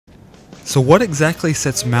So what exactly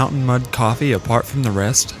sets Mountain Mud coffee apart from the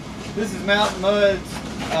rest? This is Mountain Mud's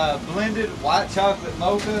blended white chocolate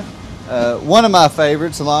mocha. One of my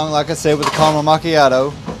favorites, along, like I said, with the caramel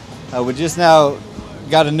macchiato. We just now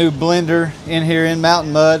got a new blender in here in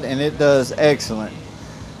Mountain Mud, and it does excellent.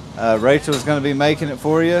 Rachel is going to be making it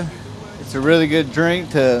for you. It's a really good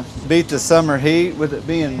drink to beat the summer heat with it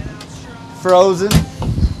being frozen.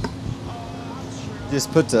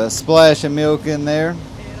 Just puts a splash of milk in there.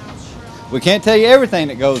 We can't tell you everything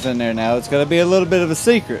that goes in there now. It's going to be a little bit of a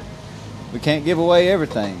secret. We can't give away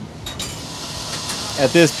everything.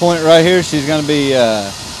 At this point right here, she's going to be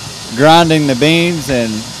grinding the beans and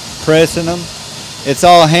pressing them. It's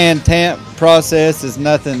all hand tamp process. It's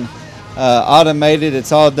nothing automated.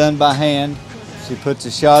 It's all done by hand. She puts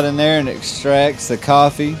a shot in there and extracts the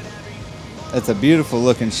coffee. That's a beautiful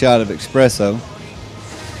looking shot of espresso.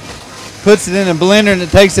 Puts it in a blender, and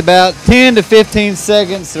it takes about 10 to 15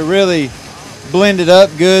 seconds to really blend it up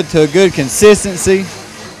good to a good consistency.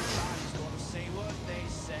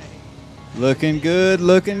 Looking good,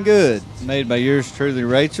 looking good. Made by yours truly,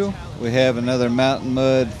 Rachel. We have another Mountain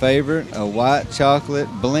Mud favorite, a white chocolate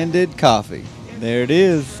blended coffee. There it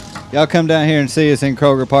is. Y'all come down here and see us in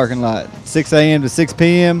Kroger parking lot. 6 a.m. to 6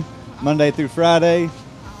 p.m., Monday through Friday.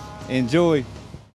 Enjoy.